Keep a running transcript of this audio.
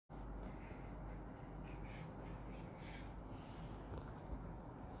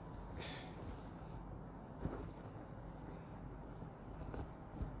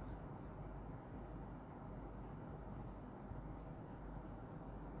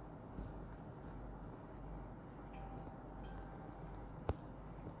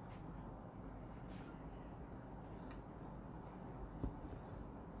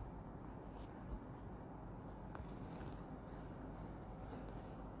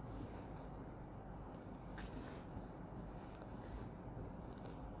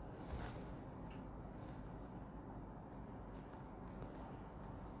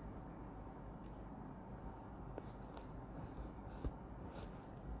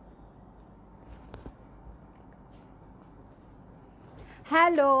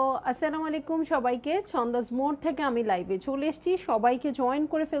Hello, আসসালামু আলাইকুম সবাইকে। ছন্দাস মোড থেকে আমি লাইভে চলে এসেছি। সবাইকে জয়েন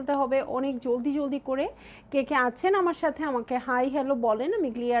করে ফেলতে হবে অনেক জলদি জলদি করে। কে কে আছেন আমার সাথে আমাকে হাই হ্যালো বলেন, আমি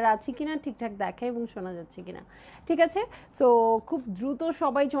ক্লিয়ার আছি কিনা, ঠিকঠাক দেখা এবং শোনা যাচ্ছে কিনা। ঠিক আছে, সো খুব দ্রুত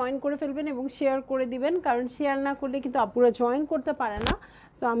সবাই জয়েন করে ফেলবেন এবং শেয়ার করে দিবেন, কারণ শেয়ার না করলে কিন্তু আপুরা জয়েন করতে পারে না।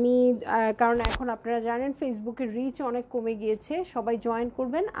 সো আমি কারণ এখন আপনারা জানেন ফেসবুকের রিচ অনেক কমে গিয়েছে। সবাই জয়েন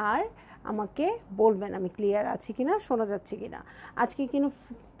করবেন আর আমাকে বলবেন আমি ক্লিয়ার আছি কিনা, শোনা যাচ্ছে কিনা। আজকে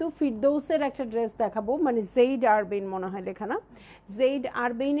কিন্তু ফিরদৌসের একটা ড্রেস দেখাবো, মানে জেইড আরবেইন মনে হয় লেখা না, জেইড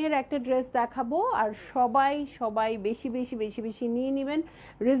আরবেইনের একটা ড্রেস দেখাবো। আর সবাই সবাই বেশি বেশি বেশি বেশি নিয়ে নেবেন।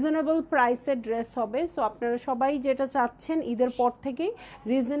 রিজনেবল প্রাইসের ড্রেস হবে। সো আপনারা সবাই যেটা চাচ্ছেন ঈদের পর থেকেই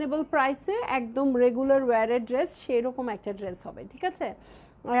রিজনেবল প্রাইসে একদম রেগুলার ওয়্যারের ড্রেস, সেরকম একটা ড্রেস হবে। ঠিক আছে,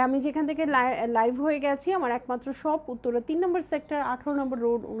 আর আমি যেখান থেকে লাইভ হয়ে গেছি আমার একমাত্র শপ উত্তরা 3 নম্বর সেক্টর 18 নম্বর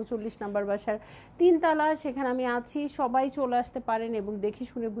রোড 39 নম্বর বাসার 3 তলা, সেখানে আমি আছি। সবাই চলে আসতে পারেন এবং দেখে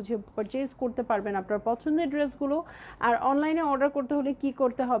শুনে বুঝে পারচেজ করতে পারবেন আপনার পছন্দের ড্রেসগুলো। আর অনলাইনে অর্ডার করতে হলে কি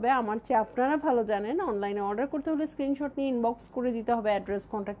করতে হবে আমার চেয়ে আপনারা ভালো জানেন। অনলাইনে অর্ডার করতে হলে স্ক্রিনশট নিয়ে ইনবক্স করে দিতে হবে অ্যাড্রেস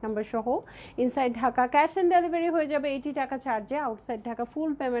কন্ট্যাক্ট নাম্বার সহ। Inside Dhaka cash on delivery হয়ে যাবে 80 টাকা চার্জে। আউটসাইড ঢাকা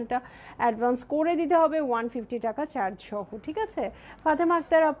ফুল পেমেন্টটা অ্যাডভান্স করে দিতে হবে 150 টাকা চার্জ সহ। ঠিক আছে, ফাতেমা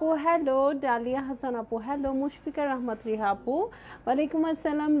আক্তার আপু হ্যালো, ডালিয়া হাসান আপু হ্যালো, মুশফিকা রহমত রিহা আপু ওয়ালাইকুম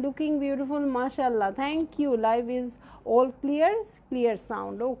আসসালাম, লুকিং বিউটিফুল মাশাআল্লাহ, thank you. Live is all clear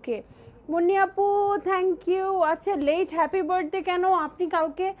sound, ওকে। মুন্নি আপু থ্যাংক ইউ। আচ্ছা, লেট হ্যাপি বার্থডে কেন? আপনি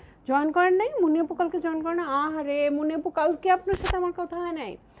কালকে জয়েন করেন নাই? মুন্নি আপু কালকে জয়েন করেন না? আহারে মুন্নি আপু, কালকে আপনার সাথে আমার কথা হয়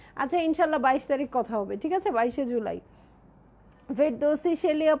নাই। আচ্ছা, ইনশাল্লাহ 22 তারিখ কথা হবে। ঠিক আছে, 22শে জুলাই। ফেরদৌসি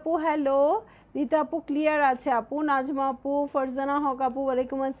শেলি আপু হ্যালো, রীতা আপু ক্লিয়ার আছে আপু, নাজমা আপু, ফারজানা হক আপু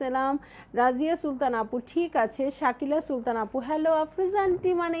ওয়ালাইকুম আসসালাম, রাজিয়া সুলতান আপু ঠিক আছে, শাকিলা সুলতান আপু হ্যালো, আফরোজা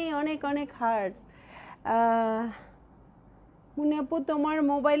আন্টি মানে অনেক অনেক হার্টস। মুনি আপু তোমার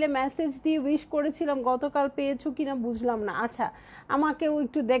মোবাইলে মেসেজ দিয়ে উইশ করেছিলাম, গতকাল পেয়েছো কিনা বুঝলাম না। আচ্ছা, আমাকেও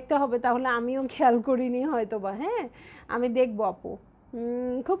একটু দেখতে হবে তাহলে, আমিও খেয়াল করিনি হয়তো বা। হ্যাঁ, আমি দেখবো আপু।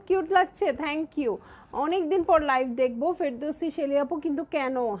 খুব কিউট লাগছে, থ্যাংক ইউ। অনেক দিন পর লাইভ দেখবো। ফেরদৌসি শেলি আপু কিন্তু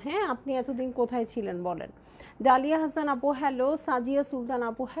কেন? হ্যাঁ, আপনি এতদিন কোথায় ছিলেন বলেন। ডালিয়া হাসান আপু হ্যালো, সাজিয়া সুলতান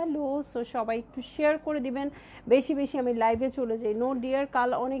আপু হ্যালো। সো সবাই একটু শেয়ার করে দিবেন বেশি বেশি, আমি লাইভে চলে যাই। নো ডিয়ার, কাল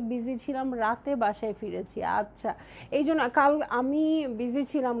অনেক বিজি ছিলাম, রাতে বাসায় ফিরেছি। আচ্ছা, এই জন্য কাল আমি বিজি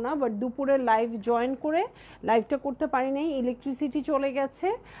ছিলাম না, বাট দুপুরে লাইভ জয়েন করে লাইভটা করতে পারি নাই, ইলেকট্রিসিটি চলে গেছে।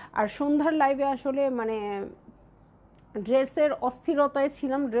 আর সন্ধ্যার লাইভে আসলে মানে ড্রেসের অস্থিরতায়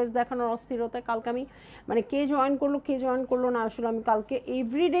ছিলাম, ড্রেস দেখানোর অস্থিরতায়। কালকে আমি মানে কে জয়েন করলো না আসলে আমি কালকে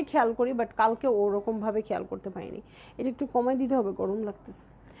এভরিডে খেয়াল করি, বাট কালকে ওরকমভাবে খেয়াল করতে পারিনি। এটা একটু কমাই দিতে হবে, গরম লাগতেছে।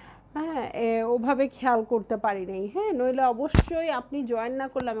 হ্যাঁ, ওভাবে খেয়াল করতে পারি নাই। হ্যাঁ, নইলে অবশ্যই আপনি জয়েন না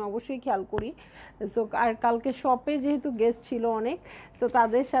করলে আমি অবশ্যই খেয়াল করি। সো আর কালকে শপে যেহেতু গেস্ট ছিল অনেক, সো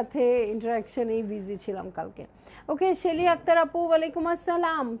তাদের সাথে ইন্টারাকশনেই বিজি ছিলাম কালকে। ওকে, শেলি আক্তার আপু ওয়ালাইকুম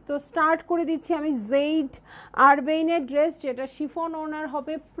আসসালাম। তো স্টার্ট করে দিচ্ছি আমি জেইড আরবেইনের ড্রেস, যেটা শিফন ওনার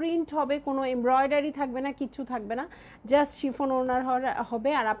হবে, প্রিন্ট হবে, কোনো এমব্রয়ডারি থাকবে না, কিছু থাকবে না, জাস্ট শিফন ওনার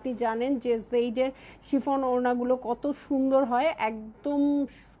হবে। আর আপনি জানেন যে জেইডের শিফন ওড়নাগুলো কত সুন্দর হয়, একদম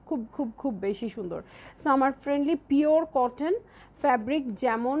খুব খুব খুব বেশি সুন্দর। Summer friendly pure cotton fabric,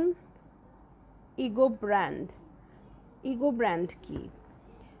 যেমন ইগো ব্র্যান্ড কি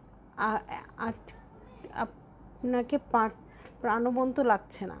আপনাকে প্রাণবন্ত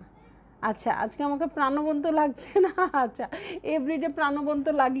লাগছে না? আচ্ছা, আজকে আমাকে প্রাণবন্ত লাগছে না। আচ্ছা, এভরিডে প্রাণবন্ত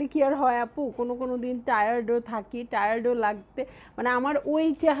লাগলে কি আর হয় আপু? কোনো দিন টায়ার্ডও থাকি, টায়ার্ডও লাগতে মানে আমার ওই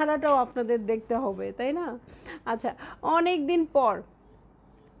চেহারাটাও আপনাদের দেখতে হবে, তাই না? আচ্ছা, অনেক দিন পর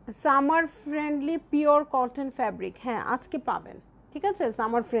summer friendly pure cotton fabric, হ্যাঁ আজকে পাবেন। ঠিক আছে,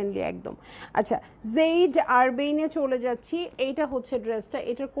 সামার ফ্রেন্ডলি একদম। আচ্ছা, জেইড আরবেইনে চলে যাচ্ছি। এইটা হচ্ছে ড্রেসটা,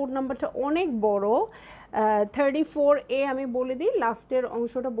 এটার কোড নাম্বারটা অনেক বড়, 34A। আমি বলে দিই, লাস্টের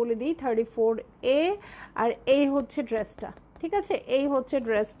অংশটা বলে দিই, 34A। আর এই হচ্ছে ড্রেসটা। ঠিক আছে, এই হচ্ছে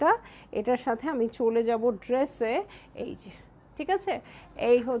ড্রেসটা। এটার সাথে আমি চলে যাব ড্রেসে, এই যে। ঠিক আছে,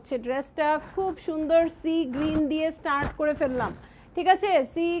 এই হচ্ছে ড্রেসটা, খুব সুন্দর সি গ্রিন দিয়ে স্টার্ট করে ফেললাম। ঠিক আছে,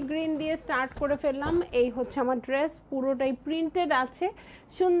 সি গ্রিন দিয়ে স্টার্ট করে ফেললাম। এই হচ্ছে আমার ড্রেস, পুরোটাই প্রিন্টেড আছে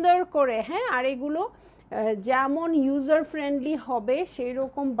সুন্দর করে। হ্যাঁ, আর এগুলো যেমন ইউজার ফ্রেন্ডলি হবে সেই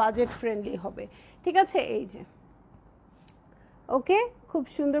রকম বাজেট ফ্রেন্ডলি হবে। ঠিক আছে, এই যে ওকে, খুব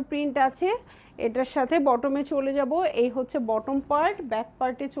সুন্দর প্রিন্ট আছে। এটার সাথে বটমে চলে যাব, এই হচ্ছে বটম পার্ট, ব্যাক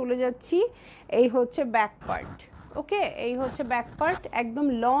পার্টে চলে যাচ্ছি, এই হচ্ছে ব্যাক পার্ট। ওকে, এই হচ্ছে ব্যাক পার্ট, একদম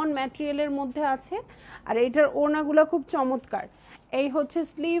লন ম্যাটেরিয়ালের মধ্যে আছে। আর এটার ওড়নাগুলো খুব চমৎকার। এই হচ্ছে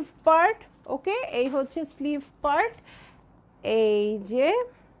স্লিভ পার্ট। ওকে, এই হচ্ছে স্লিভ পার্ট, এই যে।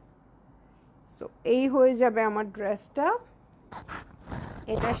 সো এই হয়ে যাবে আমার ড্রেসটা।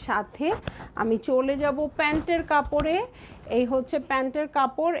 এটার সাথে আমি চলে যাব প্যান্টের কাপড়ে। এই হচ্ছে প্যান্টের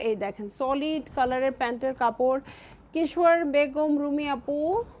কাপড়, এই দেখেন সলিড কালারের প্যান্টের কাপড়। কিশোর বেগম রুমি আপু,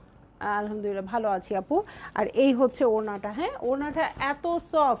 আলহামদুলিল্লাহ ভালো আছি আপু। আর এই হচ্ছে ওড়নাটা, হ্যাঁ ওড়নাটা এত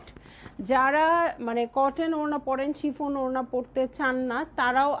সফট, যারা মানে কটন ওড়না পরেন, শিফন ওড়না পরতে চান না,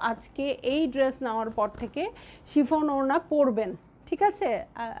 তারাও আজকে এই ড্রেস নেওয়ার পর থেকে শিফন ওড়না পরবেন, ঠিক আছে?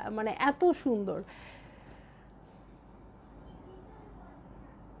 মানে এত সুন্দর।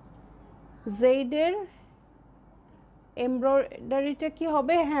 জেডের এমব্রয়ডারিটা কি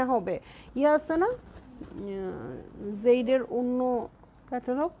হবে? হ্যাঁ হবে, ইয়ে আছে না জেডের অন্য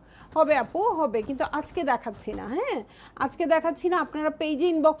ক্যাটালগ হবে আপু, হবে, কিন্তু আজকে দেখাচ্ছি না। হ্যাঁ আজকে দেখাচ্ছি না, আপনারা পেজে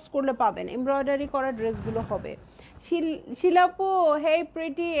ইনবক্স করলে পাবেন, এমব্রয়ডারি করা ড্রেসগুলো হবে। শিলাপু হে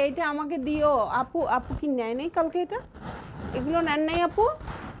প্রিটি, এইটা আমাকে দিও আপু। আপু কি নেয় নাই কালকে? এটা এগুলো নেন নাই আপু?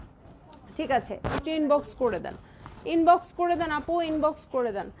 ঠিক আছে, একটু ইনবক্স করে দেন, ইনবক্স করে দেন আপু, ইনবক্স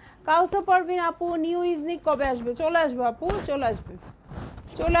করে দেন। কাউসা পারভিন আপু নিউ ইজনিক কবে আসবে? চলে আসবে আপু, চলে আসবে,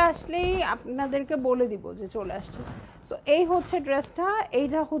 চলে আসলেই আপনাদেরকে বলে দিব যে চলে আসছে। সো এই হচ্ছে ড্রেসটা,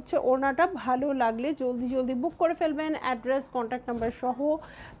 এইটা হচ্ছে ওড়নাটা। ভালো লাগলে জলদি জলদি বুক করে ফেলবেন, অ্যাড্রেস কন্ট্যাক্ট নাম্বার সহ।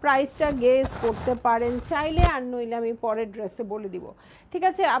 প্রাইসটা গেস করতে পারেন চাইলে, আর নইলে আমি পরের ড্রেসে বলে দিব, ঠিক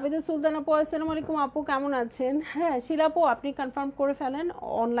আছে? আবেদা সুলতান আপু আসসালামু আলাইকুম আপু, কেমন আছেন? হ্যাঁ শিলাপু আপনি কনফার্ম করে ফেলেন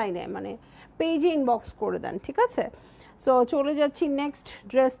অনলাইনে, মানে পেজে ইনবক্স করে দেন, ঠিক আছে? সো চলে যাচ্ছি নেক্সট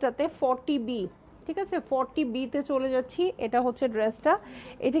ড্রেসটাতে, 40B, ঠিক আছে? 40Bতে চলে যাচ্ছি। এটা হচ্ছে ড্রেসটা,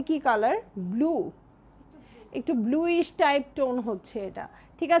 এটা কি কালার? ব্লু, একটু ব্লুইশ টাইপ টোন হচ্ছে এটা,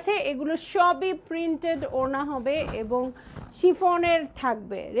 ঠিক আছে? এগুলো সবই প্রিন্টেড ওড়না হবে এবং শিফনের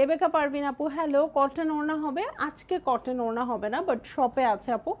থাকবে। রেবেকা পারভিন আপু হ্যালো, কটন ওড়না হবে আজকে, কটন ওড়না হবে না, বাট শপে আছে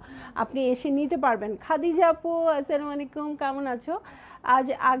আপু, আপনি এসে নিতে পারবেন। খাদিজা আপু আসসালামু আলাইকুম, কেমন আছো? আজ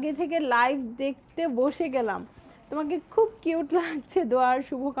আগে থেকে লাইভ দেখতে বসে গেলাম, তোমাকে খুব কিউট লাগছে, দোয়ার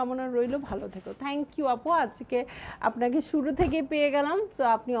শুভকামনা রইল, ভালো থেকো। থ্যাংক ইউ আপু, আজকে আপনাকে শুরু থেকে পেয়ে গেলাম, সো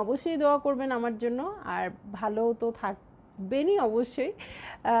আপনি অবশ্যই দোয়া করবেন আমার জন্য, আর ভালো তো থাকবেনই অবশ্যই,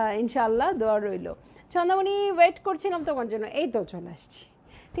 ইনশাল্লাহ দোয়া রইল। চন্দামণি ওয়েট করছিলাম তোমার জন্য, এই তো চলে আসছি,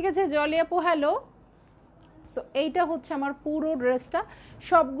 ঠিক আছে? জলি আপু হ্যালো। সো এইটা হচ্ছে আমার পুরো ড্রেসটা,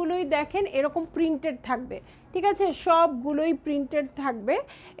 সবগুলোই দেখেন এরকম প্রিন্টেড থাকবে, ঠিক আছে? সবগুলোই প্রিন্টেড থাকবে।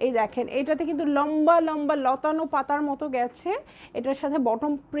 এই দেখেন এটাতে কিন্তু লম্বা লম্বা লতানো পাতার মতো গেছে, এটার সাথে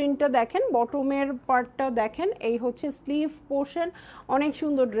বটম প্রিন্টটা দেখেন, বটমের পার্টটা দেখেন, এই হচ্ছে স্লিভ পোর্শন, অনেক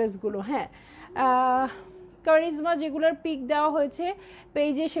সুন্দর ড্রেসগুলো। হ্যাঁ কারিজমা যেগুলোর পিক দেওয়া হয়েছে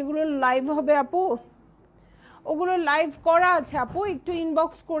পেজে, সেগুলো লাইভ হবে আপু, ওগুলো লাইভ করা আছে আপু, একটু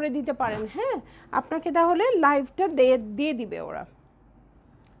ইনবক্স করে দিতে পারেন। হ্যাঁ আপনাকে তাহলে লাইভটা দিয়ে দিবে ওরা,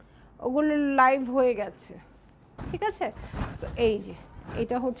 ওগুলো লাইভ হয়ে গেছে, ঠিক আছে? তো এই যে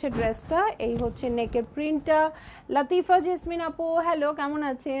এটা হচ্ছে ড্রেসটা, এই হচ্ছে নেকের প্রিন্টটা। লাতিফা জেসমিন আপু হ্যালো, কেমন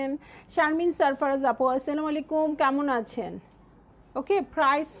আছেন? শারমিন সারফারাজ আপু আসসালামু আলাইকুম, কেমন আছেন? ওকে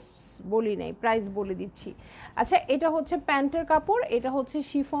প্রাইস বলি নাই, প্রাইস বলে দিচ্ছি। আচ্ছা এটা হচ্ছে প্যান্টের কাপড়, এটা হচ্ছে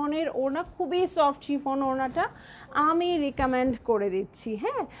শিফনের ওড়না, খুবই সফট শিফন ওড়নাটা, আমি রিকমেন্ড করে দিচ্ছি।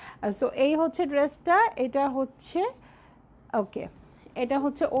 হ্যাঁ সো এই হচ্ছে ড্রেসটা, এটা হচ্ছে ওকে, এটা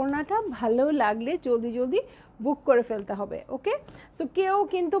হচ্ছে ওড়নাটা। ভালো লাগলে জলদি জলদি বুক করে ফেলতে হবে, ওকে? সো কেউ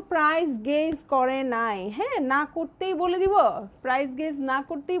কিন্তু প্রাইস গেজ করে নাই, হ্যাঁ না করতেই বলে দিব, প্রাইস গেজ না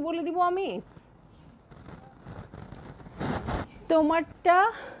করতেই বলে দিব আমি। তোমারটা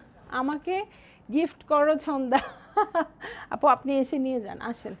আমাকে গিফট করো ছন্দা আপু, আপনি এসে নিয়ে যান,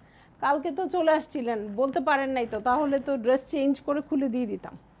 আসেন। কালকে তো চলে আসছিলেন, বলতে পারেন নাই তো, তাহলে তো ড্রেস চেঞ্জ করে খুলে দিয়ে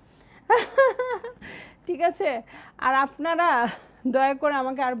দিতাম ঠিক আছে? আর আপনারা দয়া করে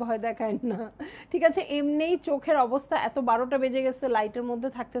আমাকে আর ভয় দেখায় না, ঠিক আছে? এমনিই চোখের অবস্থা, এত 12টা বেজে গেছে লাইটের মধ্যে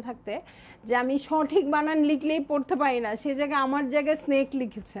থাকতে থাকতে, যে আমি সঠিক বানান লিখলেই পড়তে পারি না, সে জায়গায় আমার জায়গায় স্নেক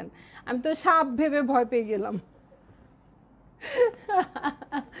লিখেছেন, আমি তো সাপ ভেবে ভয় পেয়ে গেলাম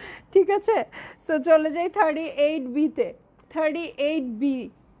ঠিক আছে? সো চলে যাই 38Bতে, 38B,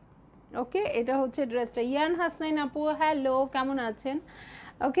 ওকে? এটা হচ্ছে ড্রেসটা। ইয়ান হাসনাইন আপু হ্যালো, কেমন আছেন?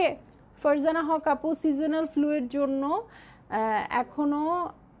 ওকে ফারজানা হক আপু সিজনাল ফ্লুয়ের জন্য এখনো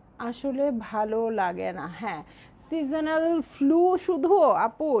আসলে ভালো লাগে না। হ্যাঁ সিজনাল ফ্লু শুধু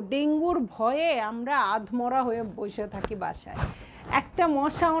আপু, ডেঙ্গুর ভয়ে আমরা আধমরা হয়ে বসে থাকি বাসায়, একটা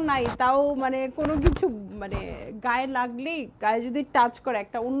মশাও নাই, তাও মানে কোনো কিছু মানে গায়ে লাগলেই, গায়ে যদি টাচ করে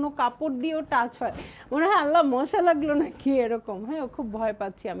একটা অন্য কাপড় দিয়েও টাচ হয়, মনে হয় আল্লাহ মশা লাগলো নাকি এরকম। হ্যাঁ খুব ভয়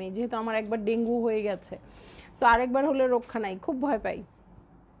পাচ্ছি আমি, যেহেতু আমার একবার ডেঙ্গু হয়ে গেছে, সো আরেকবার হলে রক্ষা নাই, খুব ভয় পাই।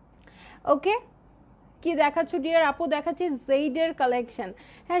 ওকে কি দেখাচ্ছ ডিয়ার আপু? দেখাচ্ছি জেইডের কালেকশন।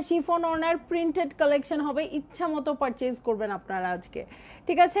 হ্যাঁ, শিফন ওনার প্রিন্টেড কালেকশন হবে, ইচ্ছা মতো পারচেজ করবেন আপনারা আজকে,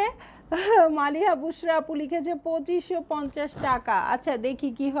 ঠিক আছে। মালিহা বুশরা আপু লিখেছে 2550 টাকা। আচ্ছা দেখি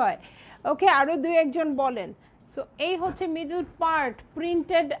কি হয়। ওকে, আরও দুই একজন বলেন। সো এই হচ্ছে মিডল পার্ট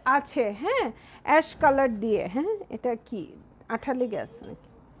প্রিন্টেড আছে, হ্যাঁ, অ্যাশ কালার দিয়ে। হ্যাঁ, এটা কি আঠা লেগে আছে নাকি?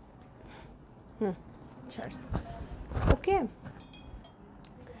 ওকে,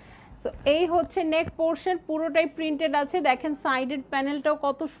 সো এই হচ্ছে নেক পোর্শন, পুরোটাই প্রিন্টেড আছে। দেখেন সাইডের প্যানেলটাও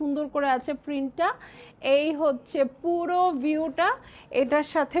কত সুন্দর করে আছে প্রিন্টটা। এই হচ্ছে পুরো ভিউটা। এটার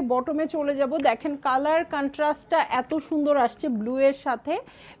সাথে বটমে চলে যাব। দেখেন কালার কন্ট্রাস্টটা এত সুন্দর আসছে, ব্লু এর সাথে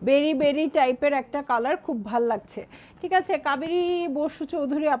বেরি বেরি টাইপের একটা কালার, খুব ভাল লাগছে, ঠিক আছে। কাবেরী বসু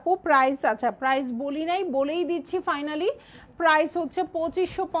চৌধুরী আপু প্রাইস, আচ্ছা প্রাইস বলি নাই, বলেই দিচ্ছি ফাইনালি। প্রাইস হচ্ছে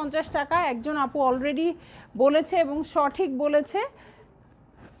 2550 টাকা। একজন আপু অলরেডি বলেছে এবং সঠিক বলেছে।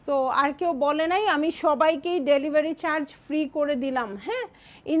 সো আর কেউ বলে নাই, আমি সবাইকেই ডেলিভারি চার্জ ফ্রি করে দিলাম। হ্যাঁ,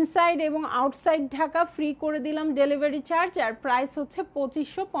 ইনসাইড এবং আউটসাইড ঢাকা ফ্রি করে দিলাম ডেলিভারি চার্জ, আর প্রাইস হচ্ছে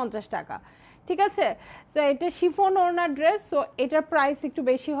 2550 টাকা, ঠিক আছে। সো এটা শিফন ওড়না ড্রেস, সো এটার প্রাইস একটু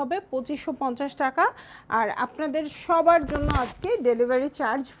বেশি হবে, 2550 টাকা। আর আপনাদের সবার জন্য আজকে ডেলিভারি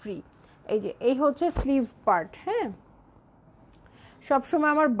চার্জ ফ্রি। এই যে এই হচ্ছে স্লিভ পার্ট। হ্যাঁ,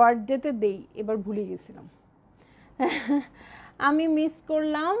 সবসময় আমার বার্থডেতে দেই, এবার ভুলে গেছিলাম। আমি মিস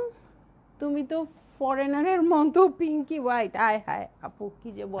করলাম, তুমি তো ফরেনারের মতো পিঙ্কি হোয়াইট। আয় হায় আপু কি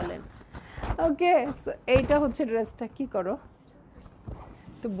যে বলেন। ওকে, এইটা হচ্ছে ড্রেসটা। কি করো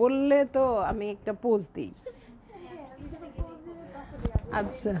তো বললে তো আমি একটা পোজ দিই।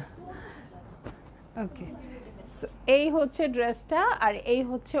 আচ্ছা ওকে, এই হচ্ছে ড্রেসটা আর এই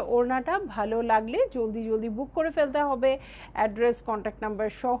হচ্ছে ওড়নাটা। ভালো লাগলে জলদি জলদি বুক করে ফেলতে হবে, অ্যাড্রেস কন্ট্যাক্ট নাম্বার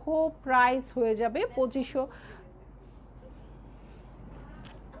সহ। প্রাইস হয়ে যাবে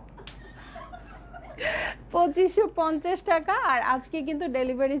 2550 টাকা। আর আজকে কিন্তু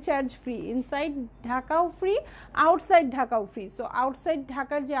delivery charge free, inside ঢাকাও free, outside ঢাকাও free. So outside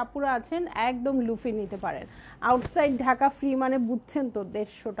ঢাকার যে আপুরা আছেন একদম লুফে নিতে পারেন। আউটসাইড ঢাকা ফ্রি মানে বুঝছেন তো,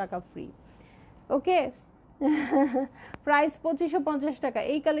 150 টাকা ফ্রি। ওকে, প্রাইস 2550 টাকা।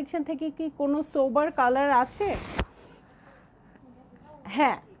 এই কালেকশন থেকে কি কোনো সোবার কালার আছে?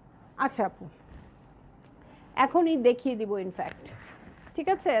 হ্যাঁ আচ্ছা আপু, এখনই দেখিয়ে দিব ইনফ্যাক্ট, ঠিক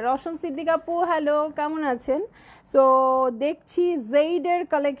আছে। রওশন সিদ্দিক আপু হ্যালো, কেমন আছেন? সো দেখছি জেইডের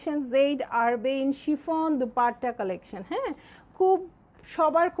collection, jade আরবেন chiffon dupatta collection. হ্যাঁ, খুব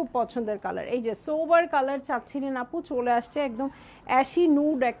সবার খুব পছন্দের কালার। এই যে সোবার কালার চাচ্ছিলেন আপু, চলে আসছে একদম অ্যাশি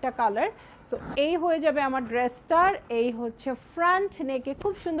নুড একটা কালার। সো এই হয়ে যাবে আমার ড্রেসটার। এই হচ্ছে ফ্রন্ট নেকে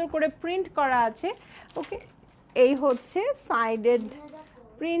খুব সুন্দর করে প্রিন্ট করা আছে। ওকে, এই হচ্ছে সাইডেড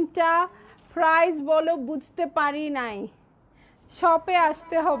প্রিন্টটা। প্রাইস বলো, বুঝতে পারি নাই, শপে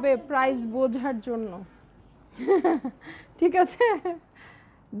আসতে হবে প্রাইস বোঝার জন্য, ঠিক আছে।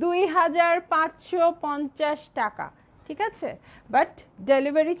 2550 টাকা, ঠিক আছে, বাট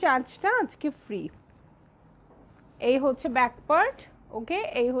ডেলিভারি চার্জটা আজকে ফ্রি। এই হচ্ছে ব্যাক পার্ট। ওকে,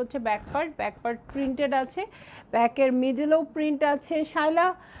 এই হচ্ছে back part. Back part printed আছে, ব্যাকের মিডলেও প্রিন্ট আছে। শাইলা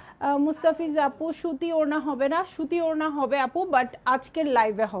মুস্তাফিজ আপু সুতি ওড়না হবে না? সুতি ওড়না হবে আপু, বাট আজকের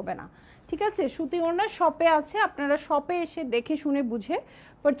লাইভে হবে না, ঠিক আছে। সুতি ওড়না শপে আছে, আপনারা শপে এসে দেখে শুনে বুঝে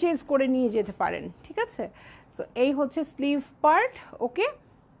পারচেজ করে নিয়ে যেতে পারেন, ঠিক আছে। সো এই হচ্ছে স্লিভ পার্ট। ওকে,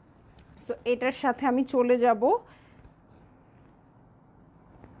 সো এটার সাথে আমি চলে যাব।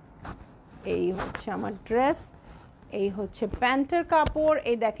 এই হচ্ছে আমার ড্রেস, এই হচ্ছে প্যান্টের কাপড়।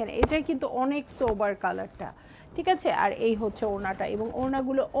 এই দেখেন এটা কিন্তু অনেক সোবার কালারটা, ঠিক আছে। আর এই হচ্ছে ওড়নাটা, এবং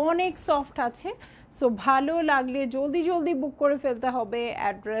ওড়নাগুলো অনেক সফট আছে। সো ভালো লাগলে জলদি জলদি বুক করে ফেলতে হবে,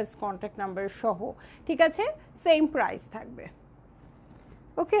 অ্যাড্রেস কন্ট্যাক্ট নাম্বার সহ, ঠিক আছে। সেম প্রাইস থাকবে।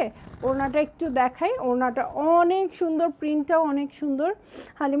 ওকে, ওড়নাটা একটু দেখাই। ওড়নাটা অনেক সুন্দর, প্রিন্টটাও অনেক সুন্দর।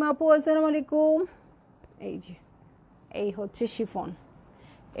 হালিমা আপু আসসালামু আলাইকুম। এই যে এই হচ্ছে শিফন,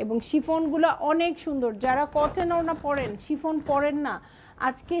 এবং শিফনগুলো অনেক সুন্দর। যারা কটন ওড়না পরেন, শিফন পরেন না,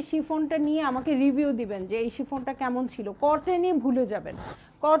 আজকে শিফনটা নিয়ে আমাকে রিভিউ দিবেন যে এই শিফনটা কেমন ছিল। কটনই ভুলে যাবেন,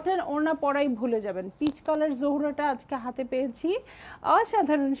 কটন ওড়না পরাই ভুলে যাবেন। পিচ কালার জোহরাটা আজকে হাতে পেয়েছি,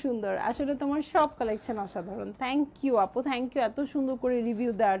 অসাধারণ সুন্দর। আসলে তোমার সব কালেকশন অসাধারণ। থ্যাংক ইউ আপু, থ্যাংক ইউ এত সুন্দর করে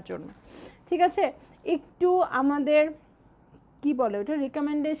রিভিউ দেওয়ার জন্য, ঠিক আছে। একটু আমাদের কি বলে ওটা,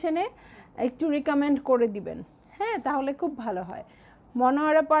 রিকমেন্ডেশনে একটু রিকমেন্ড করে দিবেন, হ্যাঁ, তাহলে খুব ভালো হয়।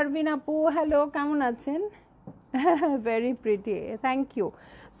 মনোয়ারা পারভিন আপু হ্যালো, কেমন আছেন? Very pretty, thank you.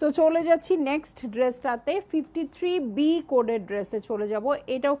 So চলে যাচ্ছি নেক্সট ড্রেসটাতে, 53B কোডের ড্রেসে চলে যাব।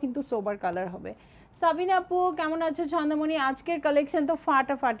 এটাও কিন্তু সোবার কালার হবে। সাবিনা আপু কেমন আছে? ছন্দমণি আজকের কালেকশন তো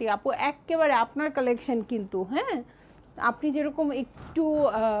ফাটাফাটি আপু, একেবারে আপনার কালেকশন কিন্তু। হ্যাঁ, আপনি যেরকম একটু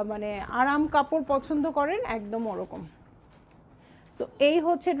মানে আরাম কাপড় পছন্দ করেন একদম ওরকম। সো এই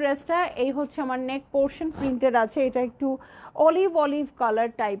হচ্ছে ড্রেসটা, এই হচ্ছে আমার নেক পোর্শন প্রিন্টেড আছে, এটা একটু অলিভ কালার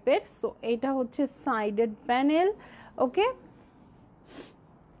টাইপের। সো এটা হচ্ছে সাইডেড প্যানেল, ওকে।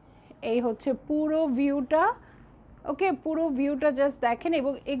 এই হচ্ছে পুরো ভিউটা, ওকে। পুরো ভিউটা জাস্ট দেখেন,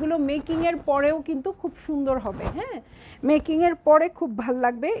 এবং এগুলো মেকিংয়ের পরেও কিন্তু খুব সুন্দর হবে, হ্যাঁ, মেকিংয়ের পরে খুব ভাল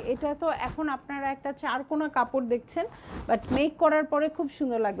লাগবে। এটা তো এখন আপনারা একটা চারকোনা কাপড় দেখছেন, বাট মেক করার পরে খুব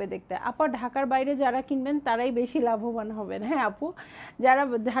সুন্দর লাগবে দেখতে। আপা ঢাকার বাইরে যারা কিনবেন তারাই বেশি লাভবান হবেন, হ্যাঁ আপু, যারা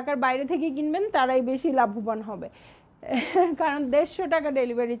ঢাকার বাইরে থেকে কিনবেন তারাই বেশি লাভবান হবে, কারণ 150 টাকা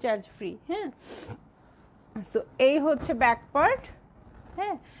ডেলিভারি চার্জ ফ্রি, হ্যাঁ। সো এই হচ্ছে ব্যাক পার্ট,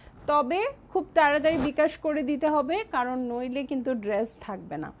 হ্যাঁ, তবে খুব তাড়াতাড়ি বিকাশ করে দিতে হবে, কারণ নইলে কিন্তু ড্রেস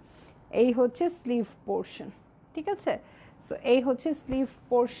থাকবে না। এই হচ্ছে স্লিভ পোর্শন, ঠিক আছে। সো এই হচ্ছে স্লিভ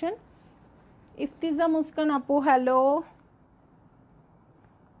পোর্শন। ইফতিজা মুস্কান আপু হ্যালো।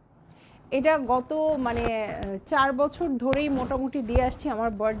 এটা গত মানে 4 বছর ধরেই মোটামুটি দিয়ে আসছি, আমার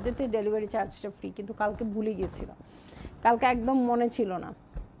বার্থডেতে ডেলিভারি চার্জটা ফ্রি, কিন্তু কালকে ভুলে গেছিলাম, কালকে একদম মনে ছিল না,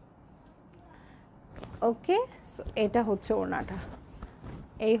 ওকে। সো এটা হচ্ছে ওড়নাটা,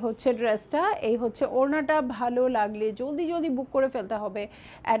 এই হচ্ছে ড্রেসটা, এই হচ্ছে ওড়নাটা। ভালো লাগলে জলদি জলদি বুক করে ফেলতে হবে,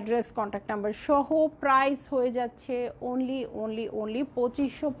 অ্যাড্রেস কন্ট্যাক্ট নাম্বার সহ। প্রাইস হয়ে যাচ্ছে অনলি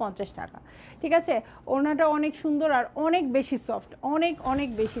 2550 টাকা, ঠিক আছে। ওড়নাটা অনেক সুন্দর আর অনেক বেশি সফট, অনেক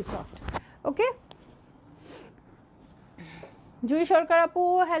বেশি সফট, ওকে। জুই সরকার আপু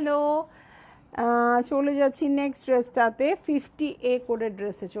হ্যালো। চলে যাচ্ছি নেক্সট ড্রেসটাতে, 50A কোডের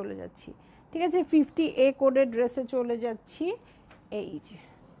ড্রেসে চলে যাচ্ছি, ঠিক আছে। 50A কোডের ড্রেসে চলে যাচ্ছি, এই যে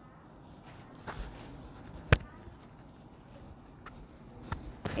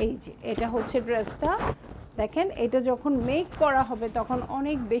এই যে এটা হচ্ছে ড্রেসটা, দেখেন এটা যখন মেক করা হবে তখন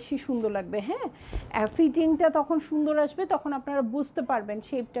অনেক বেশি সুন্দর লাগবে, হ্যাঁ, ফিটিংটা তখন সুন্দর আসবে, তখন আপনারা বুঝতে পারবেন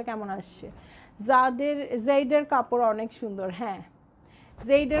শেপটা কেমন আসছে। জেডের কাপড় অনেক সুন্দর, হ্যাঁ,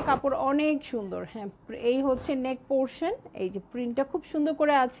 জেডের কাপড় অনেক সুন্দর, হ্যাঁ। এই হচ্ছে নেক পোর্শন, এই যে প্রিন্টটা খুব সুন্দর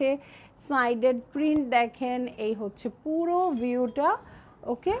করে আছে, সাইডেড প্রিন্ট দেখেন। এই হচ্ছে পুরো ভিউটা,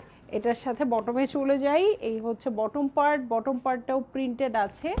 ওকে। এটার সাথে বটমে চলে যাই, এই হচ্ছে বটম পার্টটাও প্রিন্টেড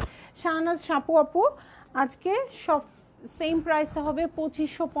আছে। শাহনাজ সাপু আপু আজকে সব সেম প্রাইসে হবে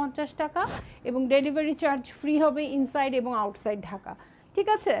 2550 টাকা, এবং ডেলিভারি চার্জ ফ্রি হবে ইনসাইড এবং আউটসাইড ঢাকা, ঠিক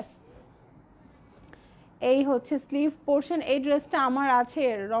আছে। এই হচ্ছে স্লিভ পোর্শন, এই ড্রেসটা আমার আছে,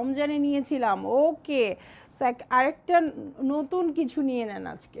 রমজানে নিয়েছিলাম, ওকে। আরেকটা নতুন কিছু নিয়ে নেন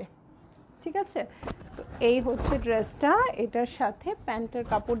আজকে, ঠিক আছে। সো এই হচ্ছে ড্রেসটা, এটার সাথে প্যান্টের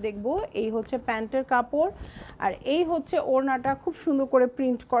কাপড় দেখব, এই হচ্ছে প্যান্টের কাপড়, আর এই হচ্ছে ওড়নাটা খুব সুন্দর করে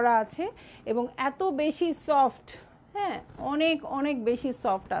প্রিন্ট করা আছে, এবং এত বেশি সফট, হ্যাঁ, অনেক বেশি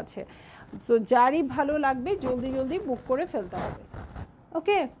সফট আছে। সো যারই ভালো লাগবে জলদি জলদি বুক করে ফেলতে হবে,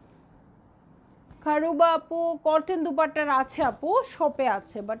 ওকে। খারুবা আপু কটন দুপাট্টার আছে আপু, শপে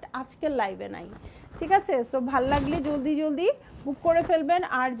আছে, বাট আজকের লাইভে নাই, ঠিক আছে। সো ভাল লাগলে জলদি জলদি বুক করে ফেলবেন,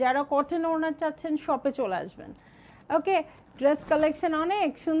 আর যারা কটন ওড়না চাচ্ছেন শপে চলে আসবেন, ওকে। ড্রেস কালেকশন অনেক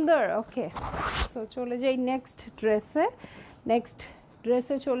সুন্দর, ওকে। সো চলে যাই নেক্সট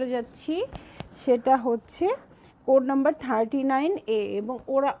ড্রেসে চলে যাচ্ছি, সেটা হচ্ছে কোড নাম্বার 39A, এবং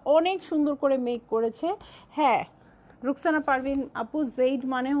ওরা অনেক সুন্দর করে মেক করেছে, হ্যাঁ। রুকসানা পারভিন আপু জেড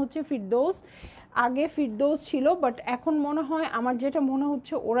মানে হচ্ছে ফিরদৌস, আগে ফিরদৌস ছিল, বাট এখন মনে হয়, আমার যেটা মনে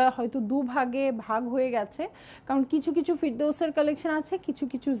হচ্ছে ওরা হয়তো দুভাগে ভাগ হয়ে গেছে, কারণ কিছু কিছু ফিরদৌসের কালেকশন আছে, কিছু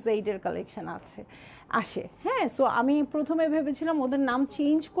কিছু জেইডের কালেকশন আসে, হ্যাঁ। সো আমি প্রথমে ভেবেছিলাম ওদের নাম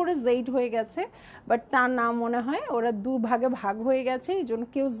চেঞ্জ করে জেইড হয়ে গেছে, বাট তার নাম মনে হয় ওরা দুভাগে ভাগ হয়ে গেছে, এই জন্য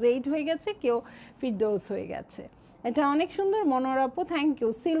কেউ জেইড হয়ে গেছে, কেউ ফিরদৌস হয়ে গেছে। এটা অনেক সুন্দর মনোহর আপু, থ্যাংক ইউ।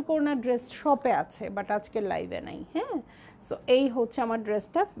 সিল্ক ওড়না ড্রেস শপে আছে, বাট আজকের লাইভে নাই, হ্যাঁ। সো এই হচ্ছে আমার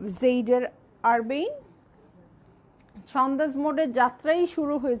ড্রেসটা, জেইডের আরবেইন। ছন্দাস মোডের যাত্রাই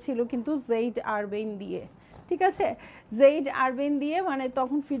শুরু হয়েছিল কিন্তু জেইড আরবেইন দিয়ে, ঠিক আছে। জেইড আরবেইন দিয়ে, মানে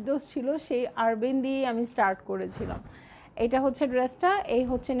তখন ফিরদৌস ছিল, সেই আরবেইন দিয়েই আমি স্টার্ট করেছিলাম। এটা হচ্ছে ড্রেসটা, এই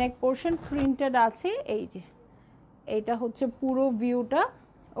হচ্ছে নেক পোর্শন প্রিন্টেড আছে, এই যে এইটা হচ্ছে পুরো ভিউটা,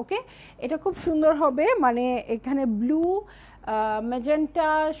 ওকে। এটা খুব সুন্দর হবে, মানে এখানে ব্লু ম্যাজেন্টা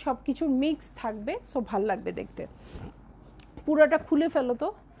সব কিছুর মিক্স থাকবে, সো ভাল লাগবে দেখতে। পুরোটা খুলে ফেলো তো,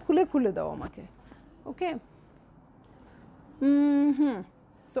 খুলে দাও আমাকে, ওকে।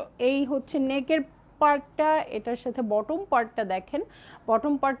 সো এই হচ্ছে নেকের পার্টটা, এটার সাথে বটম পার্টটা দেখেন,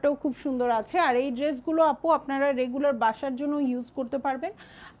 বটম পার্টটাও খুব সুন্দর আছে। আর এই ড্রেসগুলো আপু আপনারা রেগুলার বাসার জন্য ইউজ করতে পারবেন,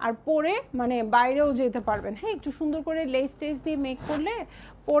 আর পরে মানে বাইরেও যেতে পারবেন, হ্যাঁ। একটু সুন্দর করে লেস টেস দিয়ে মেক করলে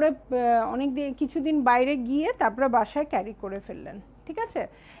পরে অনেক দিন কিছুদিন বাইরে গিয়ে তারপরে বাসায় ক্যারি করে ফেললেন, ঠিক আছে।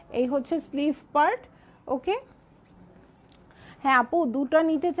 এই হচ্ছে স্লিভ পার্ট, ওকে। হ্যাঁ আপু, দুটো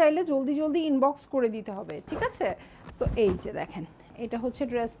নিতে চাইলে জলদি জলদি ইনবক্স করে দিতে হবে, ঠিক আছে? সো এই যে দেখেন, এটা হচ্ছে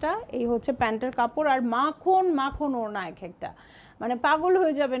ড্রেসটা, এই হচ্ছে প্যান্টের কাপড়, আর মাখন মাখন ওড়না এক একটা, মানে পাগল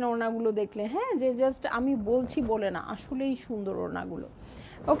হয়ে যাবেন ওড়নাগুলো দেখলে, হ্যাঁ, যে জাস্ট আমি বলছি বলে না, আসলেই সুন্দর ওড়নাগুলো।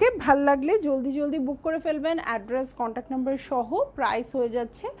 ওকে, ভাল লাগলে জলদি জলদি বুক করে ফেলবেন, অ্যাড্রেস কন্ট্যাক্ট নাম্বার সহ। প্রাইস হয়ে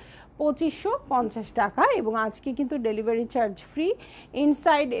যাচ্ছে 2550 টাকা, এবং আজকে কিন্তু ডেলিভারি চার্জ ফ্রি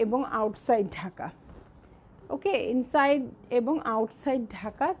ইনসাইড এবং আউটসাইড ঢাকা। ওকে, ইনসাইড এবং outside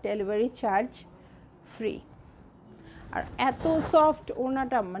Dhaka delivery charge free. আর এত সফট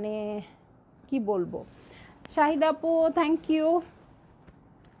ওড়নাটা, মানে কি বলবো। শাহিদা আপু থ্যাংক ইউ।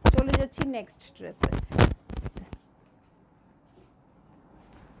 চলে যাচ্ছি নেক্সট ড্রেসে।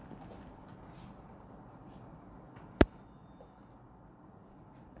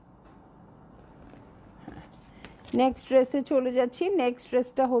 নেক্সট ড্রেসে চলে যাচ্ছি। নেক্সট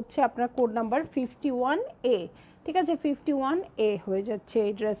ড্রেসটা হচ্ছে আপনার কোড নাম্বার 51A, ঠিক আছে? 51A হয়ে যাচ্ছে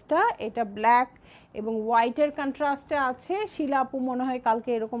এই ড্রেসটা। এটা ব্ল্যাক এবং হোয়াইটের কন্ট্রাস্টে আছে। শিলা আপু মনে হয় কালকে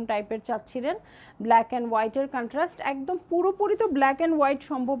এরকম টাইপের চাচ্ছিলেন, ব্ল্যাক অ্যান্ড হোয়াইটের কন্ট্রাস্ট। একদম পুরোপুরি তো ব্ল্যাক অ্যান্ড হোয়াইট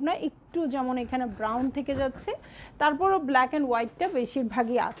সম্ভব না, একটু যেমন এখানে ব্রাউন থেকে যাচ্ছে, তারপরও ব্ল্যাক অ্যান্ড হোয়াইটটা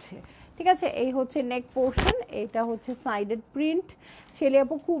বেশিরভাগই আছে, ঠিক আছে? এই হচ্ছে নেক পোর্শন, এটা হচ্ছে সাইডেড প্রিন্ট। শেলি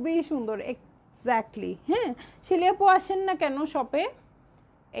আপু খুবই সুন্দর, এক্স্যাক্টলি। হ্যাঁ, শেলি আপু আসেন না কেন শপে?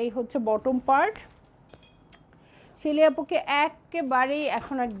 এই হচ্ছে বটম পার্ট। শেলি আপুকে একেবারেই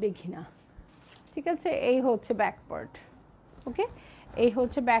এখন আর দেখি না, ঠিক আছে? এই হচ্ছে ব্যাক পার্ট। ওকে, এই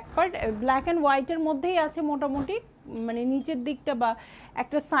হচ্ছে ব্যাক পার্ট, ব্ল্যাক অ্যান্ড হোয়াইটের মধ্যেই আছে মোটামুটি, মানে নিচের দিকটা বা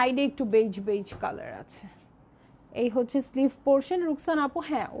একটা সাইডে একটু বেজ বেজ কালার আছে। এই হচ্ছে স্লিভ পোর্শন। রুকসান আপু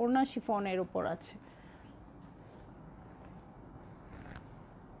হ্যাঁ, ওড়না শিফনের উপর আছে।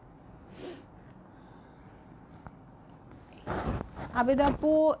 আবেদ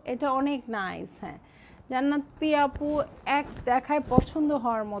আপু এটা অনেক নাইস। হ্যাঁ, জান্নাত প্রিয়া আপু এক দেখায় পছন্দ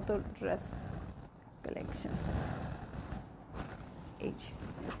হওয়ার মতো ড্রেস কালেকশন।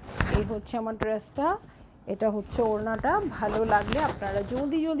 এই হচ্ছে আমার ড্রেসটা, এটা হচ্ছে ওড়নাটা। ভালো লাগলে আপনারা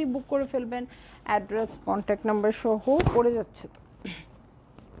জলদি জলদি বুক করে ফেলবেন, অ্যাড্রেস কন্ট্যাক্ট নাম্বার সহ পড়ে যাচ্ছে তো।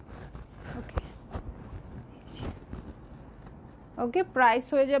 ওকে ওকে, প্রাইস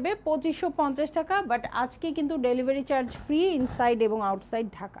হয়ে যাবে 2550 টাকা, বাট আজকে কিন্তু ডেলিভারি চার্জ ফ্রি ইনসাইড এবং আউটসাইড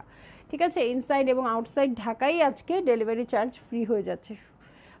ঢাকা, ঠিক আছে? ইনসাইড এবং আউটসাইড ঢাকাই আজকে ডেলিভারি চার্জ ফ্রি হয়ে যাচ্ছে।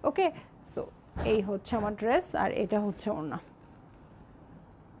 ওকে, সো এই হচ্ছে আমার ড্রেস, আর এটা হচ্ছে ওড়না।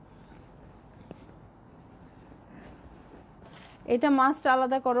 এটা মাস্ট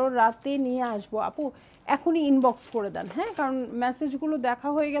আলাদা করো, রাতে নিয়ে আসবো আপু। এখনই ইনবক্স করে দেন, হ্যাঁ, কারণ মেসেজগুলো দেখা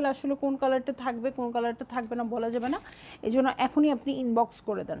হয়ে গেলে আসলে কোন কালারটা থাকবে কোন কালারটা থাকবে না বলা যাবে না, এই জন্য এখনই আপনি ইনবক্স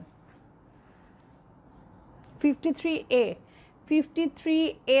করে দেন। 53A,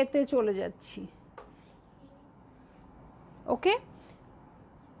 53A তে চলে যাচ্ছি। ওকে,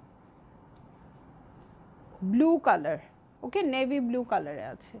 ব্লু কালার। ওকে, নেভি ব্লু কালারে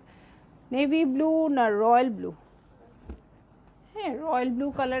আছে। নেভি ব্লু না রয়্যাল ব্লু? হ্যাঁ, রয়্যাল ব্লু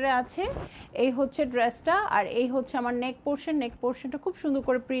কালারে আছে। এই হচ্ছে ড্রেসটা, আর এই হচ্ছে আমার নেক পোর্শন। নেক পোর্শনটা খুব সুন্দর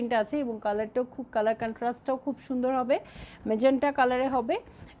করে প্রিন্ট আছে, এবং কালারটাও খুব, কালার কন্ট্রাস্টটাও খুব সুন্দর হবে, মেজেন্টা কালারে হবে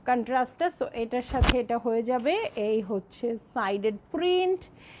কন্ট্রাস্টটা। সো এটার সাথে এটা হয়ে যাবে। এই হচ্ছে সাইডেড প্রিন্ট,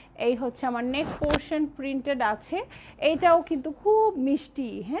 এই হচ্ছে আমার নেক পোর্শন প্রিন্টেড আছে। এইটাও কিন্তু খুব মিষ্টি,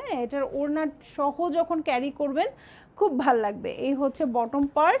 হ্যাঁ, এটার ওড়না সহ যখন ক্যারি করবেন খুব ভাল লাগবে। এই হচ্ছে বটম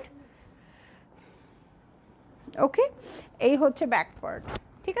পার্ট। ওকে, এই হচ্ছে ব্যাক পার্ট,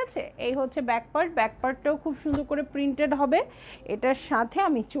 ঠিক আছে? এই হচ্ছে ব্যাক পার্ট। ব্যাক পার্টটাও খুব সুন্দর করে প্রিন্টেড হবে। এটার সাথে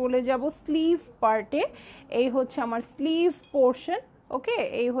আমি চলে যাব স্লিভ পার্টে। এই হচ্ছে আমার স্লিভ পোর্শন। ওকে,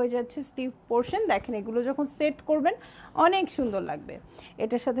 এই হয়ে যাচ্ছে স্লিভ পোর্শন। দেখেন এগুলো যখন সেট করবেন অনেক সুন্দর লাগবে।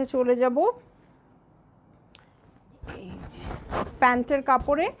 এটার সাথে চলে যাব এই প্যান্টের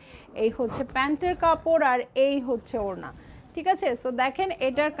কাপড়ে। এই হচ্ছে প্যান্টের কাপড়, আর এই হচ্ছে ওড়না, ঠিক আছে? সো দেখেন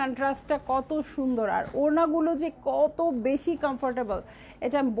এটার কন্ট্রাস্টটা কত সুন্দর, আর ওড়নাগুলো যে কত বেশি কমফোর্টেবল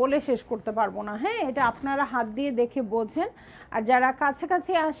এটা আমি বলে শেষ করতে পারবো না। হ্যাঁ, এটা আপনারা হাত দিয়ে দেখে বোঝেন, আর যারা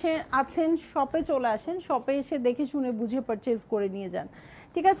কাছাকাছি আছেন শপে চলে আসেন, শপে এসে দেখে শুনে বুঝে পারচেজ করে নিয়ে যান,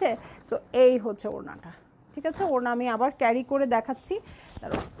 ঠিক আছে? সো এই হচ্ছে ওড়নাটা, ঠিক আছে? ওড়না আমি আবার ক্যারি করে দেখাচ্ছি,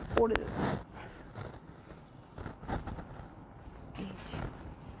 পরে যাচ্ছে।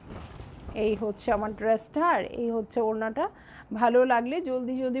 এই হচ্ছে আমার ড্রেসটা, আর এই হচ্ছে ওড়নাটা। ভালো লাগলে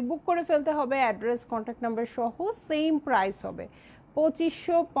জলদি জলদি বুক করে ফেলতে হবে, অ্যাড্রেস কন্ট্যাক্ট নাম্বার সহ। সেম প্রাইস হবে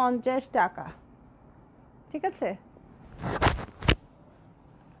 2550 টাকা, ঠিক আছে?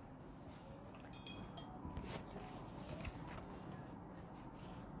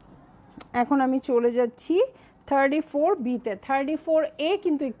 এখন আমি চলে যাচ্ছি 34 বিতে, 34A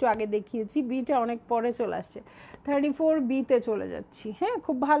কিন্তু একটু আগে দেখিয়েছি, বিটা অনেক পরে চলে আসছে। 34Bতে চলে যাচ্ছি। হ্যাঁ,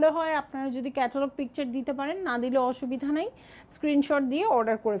 খুব ভালো হয় আপনারা যদি ক্যাটালগ পিকচার দিতে পারেন, না দিলে অসুবিধা নাই, স্ক্রিনশট দিয়ে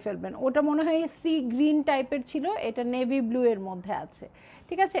অর্ডার করে ফেলবেন। ওটা মনে হয় সি গ্রিন টাইপের ছিল, এটা নেভি ব্লু এর মধ্যে আছে।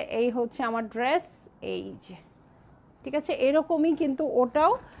 ঠিক আছে, এই হচ্ছে আমার ড্রেস, এই যে। ঠিক আছে, এরকমই কিন্তু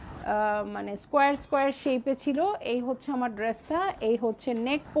ওটাও মানে স্কোয়ার স্কোয়ার শেপে ছিল। এই হচ্ছে আমার ড্রেসটা, এই হচ্ছে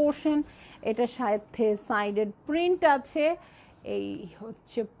নেক পোর্শন, এটার সাথে সাইডের প্রিন্ট আছে। এই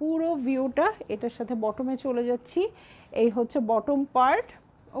হচ্ছে পুরো ভিউটা, এটার সাথে বটমে চলে যাচ্ছি। এই হচ্ছে বটম পার্ট,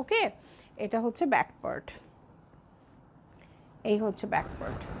 ওকে। এটা হচ্ছে ব্যাক পার্ট, এই হচ্ছে ব্যাক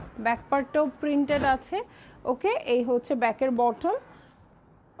পার্ট, ব্যাক পার্টটাও প্রিন্টেড আছে, ওকে। এই হচ্ছে ব্যাকের বটম,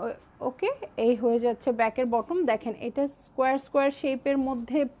 ওকে। এই হয়ে যাচ্ছে ব্যাকের বটম। দেখেন এটা স্কোয়ার স্কোয়ার শেপের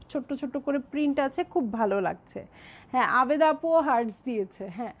মধ্যে ছোট্ট ছোট্ট করে প্রিন্ট আছে, খুব ভালো লাগছে। হ্যাঁ, আবেদ আপুও হার্টস দিয়েছে,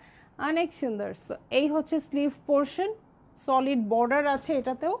 হ্যাঁ অনেক সুন্দর। সো এই হচ্ছে স্লিভ পোর্শন, সলিড বর্ডার আছে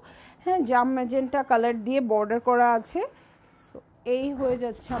এটাতেও, হ্যাঁ জাম ম্যাজেন্টা কালার দিয়ে বর্ডার করা আছে। সো এই হয়ে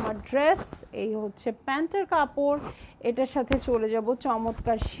যাচ্ছে আমার ড্রেস, এই হচ্ছে প্যান্টের কাপড়। এটার সাথে চলে যাব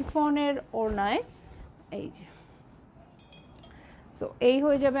চমৎকার শিফনের ওড়নায়, এই যে। সো এই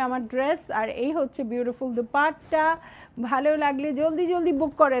হয়ে যাবে আমার ড্রেস, আর এই হচ্ছে বিউটিফুল দুপাট্টা। ভালো লাগলে জলদি জলদি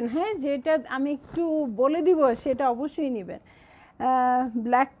বুক করেন, হ্যাঁ যেটা আমি একটু বলে দিব সেটা অবশ্যই নেবেন।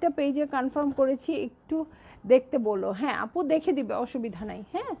 ব্ল্যাকটা পেজে কনফার্ম করেছি, একটু দেখতে বলো। হ্যাঁ আপু দেখে দিবে, অসুবিধা নাই,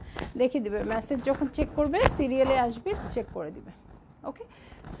 হ্যাঁ দেখে দিবে, মেসেজ যখন চেক করবে সিরিয়ালে আসবে চেক করে দিবে, ওকে।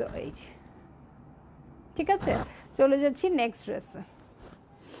 সো এই যে, ঠিক আছে, চলে যাচ্ছি নেক্সট ড্রেসে।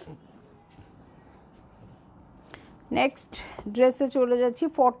 নেক্সট ড্রেসে চলে যাচ্ছি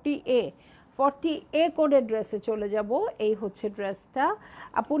 40A, 40A কোডের ড্রেসে চলে যাব। এই হচ্ছে ড্রেসটা।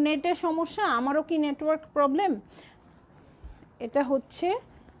 আপু নেটের সমস্যা, আমারও কি নেটওয়ার্ক প্রবলেম? এটা হচ্ছে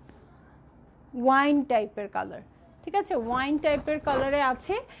ওয়াইন টাইপের কালার, ঠিক আছে, ওয়াইন টাইপের কালারে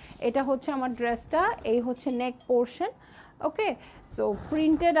আছে। এটা হচ্ছে আমার ড্রেসটা, এই হচ্ছে নেক পোর্শন, ওকে। সো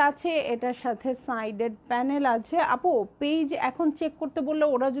প্রিন্টেড আছে, এটার সাথে সাইডেড প্যানেল আছে। আপু পেজ এখন চেক করতে বললে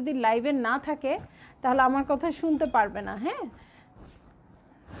ওরা যদি লাইভে না থাকে তাহলে আমার কথা শুনতে পারবে না, হ্যাঁ।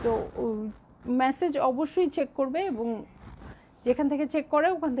 সো মেসেজ অবশ্যই চেক করবে, এবং যেখান থেকে চেক করে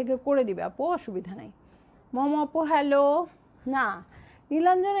ওখান থেকে করে দিবে আপু, অসুবিধা নাই। মম আপু হ্যালো, না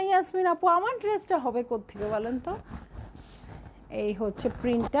নীলাঞ্জনা ইয়াসমিন আপু আমার ড্রেসটা হবে কোত্থেকে বলেন তো। এই হচ্ছে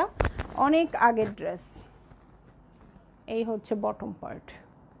প্রিন্টটা, অনেক আগের ড্রেস। এই হচ্ছে বটম পার্ট,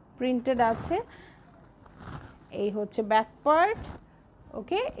 প্রিন্টেড আছে। এই হচ্ছে ব্যাক পার্ট,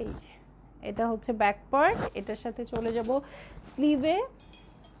 ওকে। এই যে এটা হচ্ছে ব্যাক পার্ট, এটার সাথে চলে যাব স্লিভে।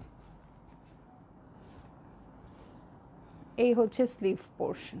 এই হচ্ছে স্লিভ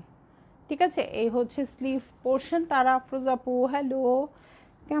পোর্শন, ঠিক আছে, এই হচ্ছে স্লিভ পোর্শন। তারা আফরোজ আপু হ্যালো,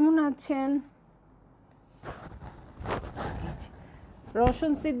 কেমন আছেন?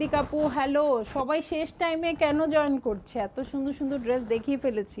 রোশন সিদ্দিক আপু হ্যালো। সবাই শেষ টাইমে কেন জয়েন করছে? এত সুন্দর সুন্দর ড্রেস দেখিয়ে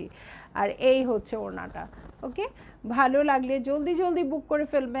ফেলেছি। আর এই হচ্ছে ওড়নাটা, ওকে। ভালো লাগলে জলদি জলদি বুক করে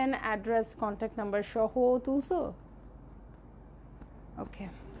ফেলবেন, অ্যাড্রেস কন্ট্যাক্ট নাম্বার সহ। তুলসো, ওকে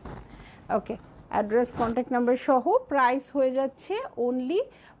ওকে, অ্যাড্রেস কন্ট্যাক্ট নাম্বার সহ। প্রাইস হয়ে যাচ্ছে অনলি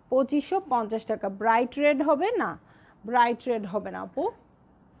 2550 টাকা। ব্রাইট রেড হবে না, ব্রাইট রেড হবে না আপু।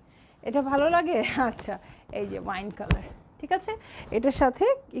 এটা ভালো লাগে, আচ্ছা। এই যে ওয়াইন কালার, ঠিক আছে, এটার সাথে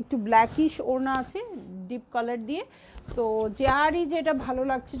একটু ব্ল্যাকিশ ওড়না আছে ডিপ কালার দিয়ে। তো যারই যেটা ভালো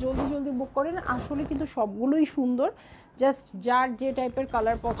লাগছে জলদি জলদি বুক করেন। আসলে কিন্তু সবগুলোই সুন্দর, জাস্ট যার যে টাইপের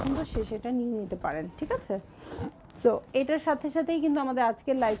কালার পছন্দ সে সেটা নিয়ে নিতে পারেন, ঠিক আছে। সো এটার সাথে সাথেই কিন্তু আমাদের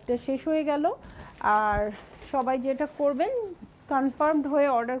আজকের লাইভটা শেষ হয়ে গেল। আর সবাই যেটা করবেন, কনফার্মড হয়ে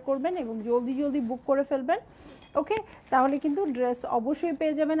অর্ডার করবেন এবং জলদি জলদি বুক করে ফেলবেন, ওকে। তাহলে কিন্তু ড্রেস অবশ্যই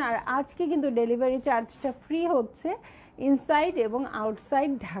পেয়ে যাবেন। আর আজকে কিন্তু ডেলিভারি চার্জটা ফ্রি হচ্ছে ইনসাইড এবং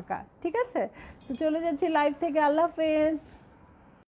আউটসাইড ঢাকা, ঠিক আছে। তো চলে যাচ্ছি লাইভ থেকে, আল্লাহ হাফেজ।